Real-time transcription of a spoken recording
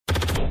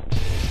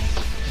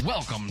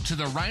Welcome to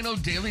the Rhino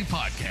Daily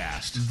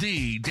Podcast,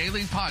 the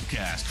daily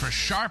podcast for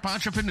sharp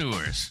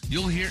entrepreneurs.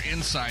 You'll hear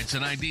insights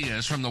and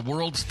ideas from the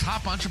world's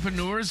top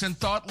entrepreneurs and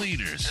thought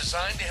leaders,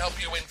 designed to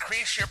help you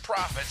increase your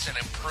profits and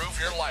improve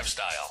your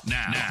lifestyle.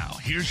 Now,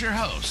 here's your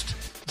host,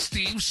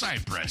 Steve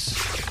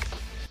Sipress.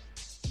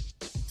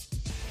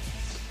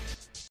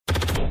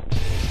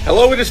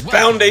 Hello, it is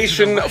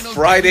Foundation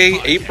Friday,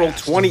 April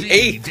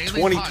 28th,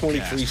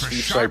 2023.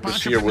 Steve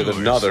Sipress here with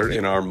another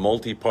in our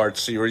multi-part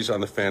series on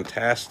the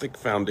fantastic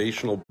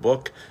foundational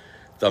book,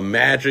 The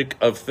Magic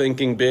of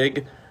Thinking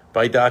Big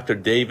by Dr.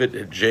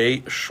 David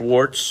J.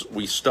 Schwartz.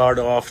 We start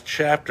off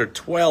chapter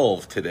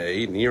 12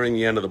 today, nearing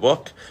the end of the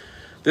book.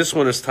 This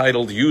one is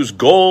titled, Use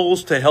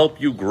Goals to Help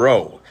You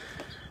Grow.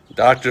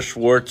 Dr.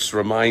 Schwartz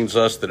reminds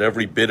us that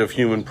every bit of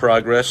human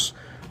progress,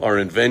 our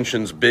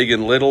inventions, big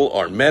and little,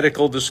 our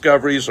medical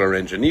discoveries, our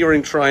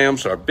engineering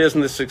triumphs, our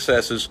business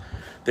successes,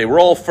 they were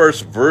all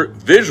first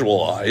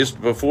visualized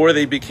before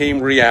they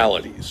became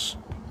realities.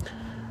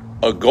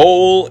 A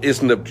goal is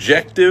an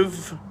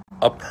objective,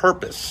 a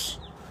purpose.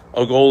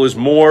 A goal is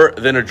more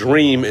than a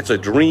dream. It's a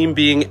dream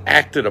being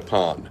acted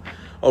upon.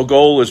 A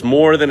goal is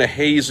more than a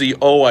hazy,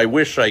 oh, I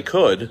wish I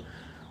could.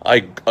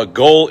 A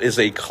goal is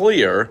a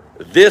clear,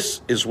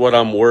 this is what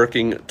I'm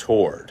working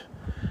toward.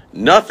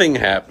 Nothing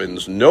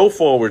happens, no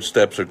forward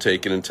steps are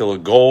taken until a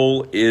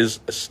goal is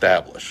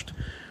established.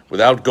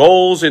 Without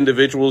goals,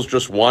 individuals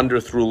just wander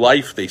through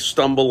life. They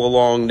stumble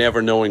along,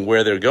 never knowing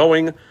where they're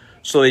going,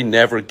 so they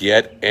never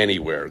get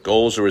anywhere.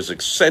 Goals are as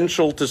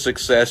essential to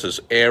success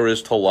as air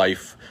is to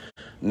life.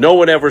 No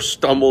one ever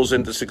stumbles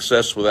into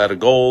success without a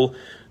goal.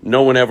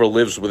 No one ever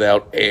lives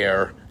without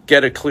air.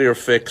 Get a clear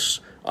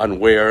fix on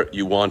where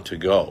you want to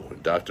go.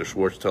 Dr.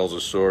 Schwartz tells a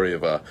story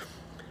of a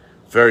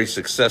very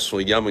successful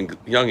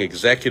young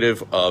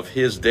executive of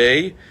his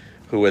day,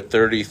 who at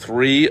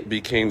 33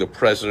 became the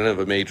president of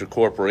a major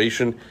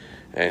corporation.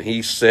 And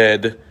he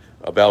said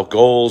about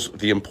goals,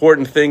 the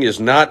important thing is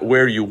not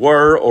where you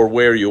were or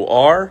where you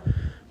are,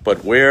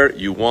 but where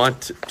you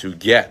want to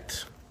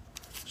get.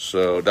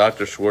 So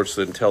Dr. Schwartz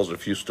then tells a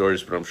few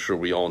stories, but I'm sure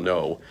we all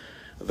know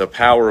the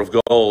power of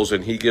goals.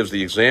 And he gives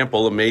the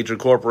example of major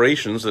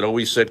corporations that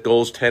always set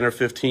goals 10 or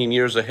 15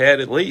 years ahead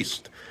at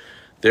least.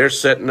 They're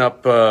setting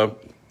up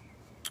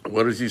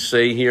what does he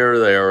say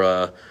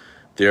here?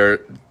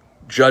 They're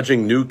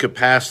judging new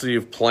capacity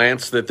of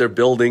plants that they're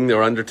building.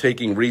 They're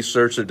undertaking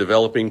research. They're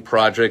developing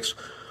projects,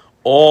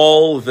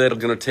 all that are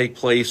going to take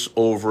place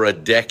over a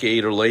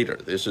decade or later.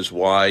 This is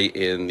why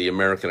in the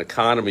American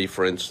economy,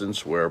 for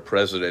instance, where a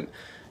president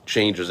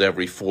changes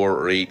every 4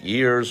 or 8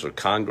 years or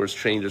Congress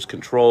changes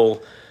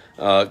control,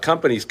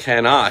 companies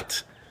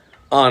cannot,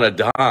 on a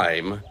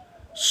dime,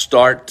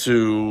 start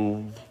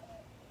to,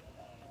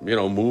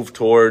 move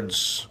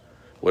towards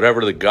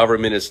whatever the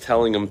government is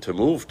telling them to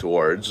move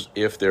towards,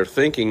 if they're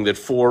thinking that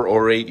 4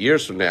 or 8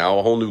 years from now,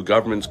 a whole new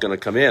government's going to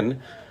come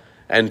in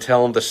and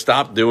tell them to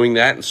stop doing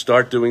that and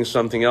start doing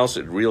something else.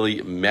 It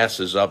really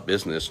messes up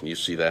business, and you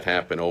see that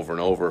happen over and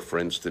over. For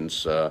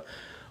instance,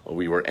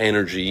 we were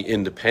energy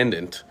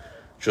independent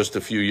just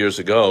a few years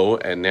ago,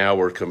 and now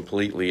we're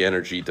completely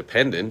energy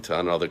dependent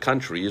on other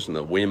countries and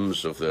the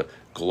whims of the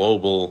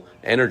global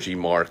energy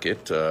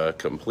market.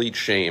 Complete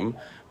shame,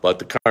 but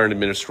the current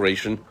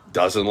administration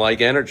doesn't like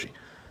energy.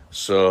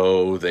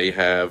 So they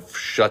have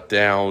shut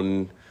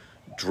down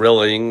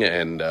drilling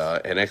and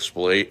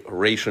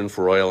exploration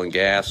for oil and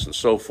gas and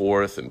so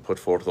forth, and put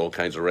forth all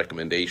kinds of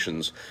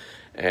recommendations.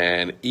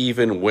 And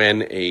even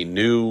when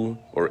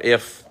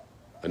if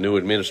a new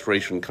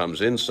administration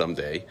comes in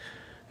someday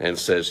and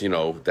says,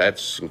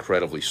 that's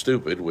incredibly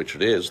stupid, which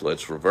it is,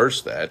 let's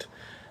reverse that,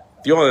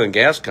 the oil and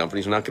gas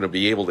company's not going to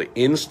be able to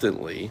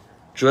instantly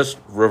just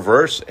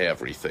reverse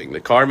everything. The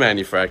car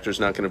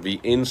manufacturer's not going to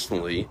be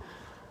instantly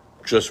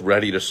just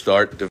ready to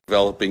start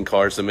developing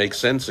cars that make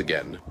sense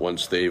again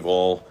once they've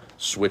all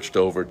switched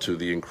over to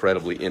the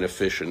incredibly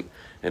inefficient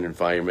and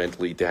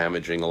environmentally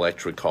damaging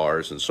electric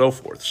cars and so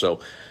forth. So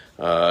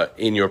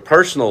in your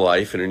personal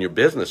life and in your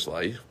business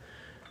life,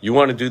 you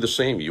want to do the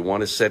same. You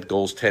want to set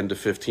goals 10 to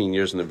 15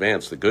 years in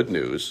advance. The good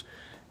news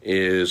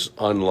is,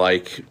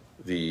 unlike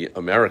the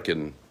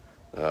American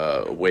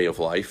way of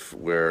life,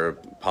 where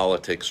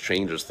politics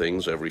changes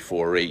things every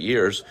 4 or 8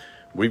 years,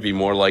 we'd be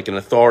more like an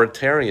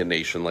authoritarian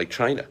nation like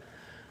China,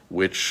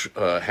 which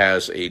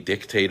has a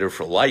dictator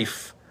for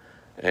life,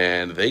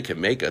 and they can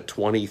make a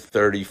 20,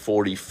 30,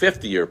 40,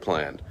 50-year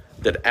plan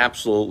that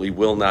absolutely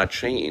will not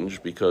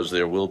change, because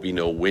there will be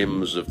no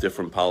whims of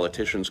different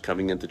politicians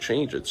coming in to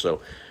change it.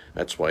 So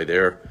that's why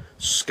they're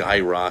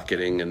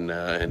skyrocketing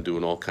and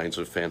doing all kinds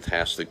of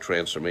fantastic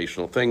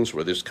transformational things,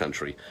 where this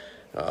country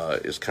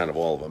is kind of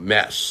all of a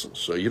mess.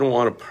 So you don't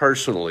want to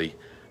personally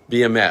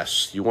be a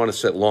mess. You want to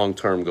set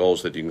long-term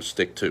goals that you can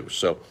stick to.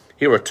 So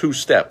here are 2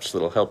 steps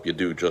that'll help you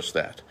do just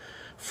that.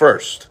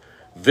 First,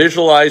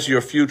 visualize your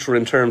future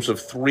in terms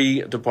of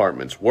 3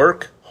 departments: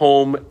 work,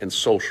 home, and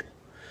social.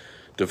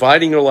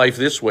 Dividing your life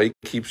this way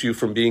keeps you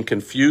from being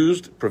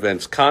confused,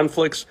 prevents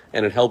conflicts,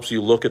 and it helps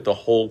you look at the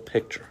whole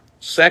picture.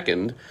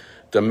 Second,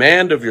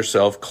 Demand of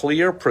yourself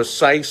clear,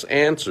 precise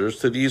answers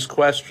to these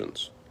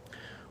questions.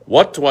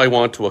 What do I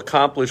want to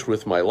accomplish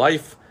with my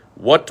life?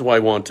 What do I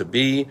want to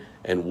be?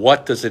 And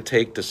what does it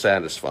take to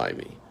satisfy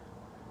me?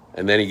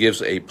 And then he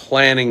gives a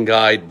planning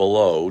guide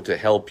below to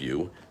help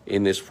you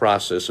in this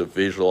process of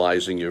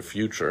visualizing your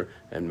future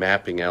and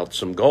mapping out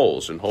some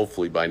goals. And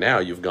hopefully by now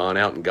you've gone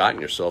out and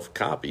gotten yourself a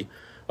copy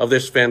of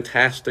this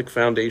fantastic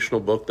foundational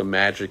book, The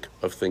Magic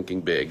of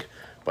Thinking Big,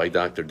 by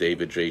Dr.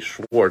 David J.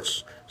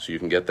 Schwartz, so you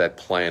can get that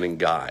planning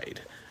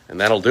guide. And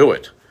that'll do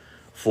it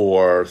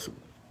for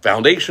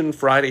Foundation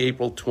Friday,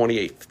 April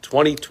 28th,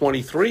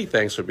 2023.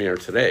 Thanks for being here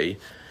today.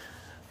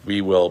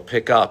 We will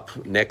pick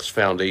up next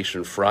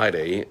Foundation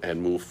Friday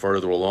and move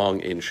further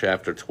along in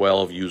Chapter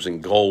 12 using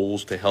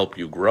goals to help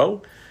you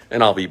grow.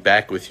 And I'll be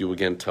back with you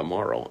again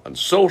tomorrow on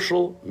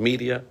Social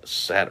Media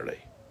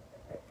Saturday.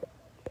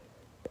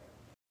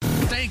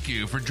 Thank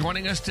you for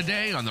joining us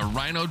today on the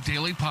Rhino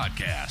Daily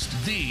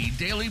Podcast, the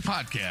daily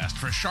podcast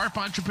for sharp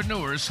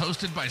entrepreneurs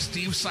hosted by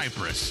Steve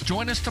Sipress.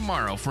 Join us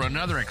tomorrow for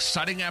another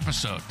exciting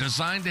episode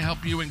designed to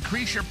help you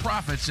increase your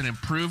profits and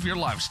improve your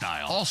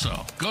lifestyle.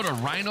 Also, go to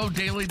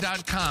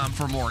rhinodaily.com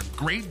for more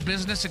great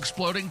business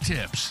exploding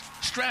tips,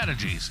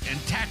 strategies, and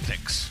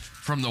tactics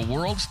from the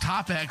world's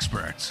top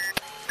experts.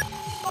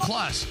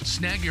 Plus,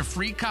 snag your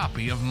free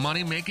copy of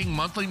Money Making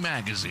Monthly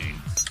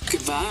magazine.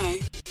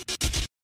 Goodbye.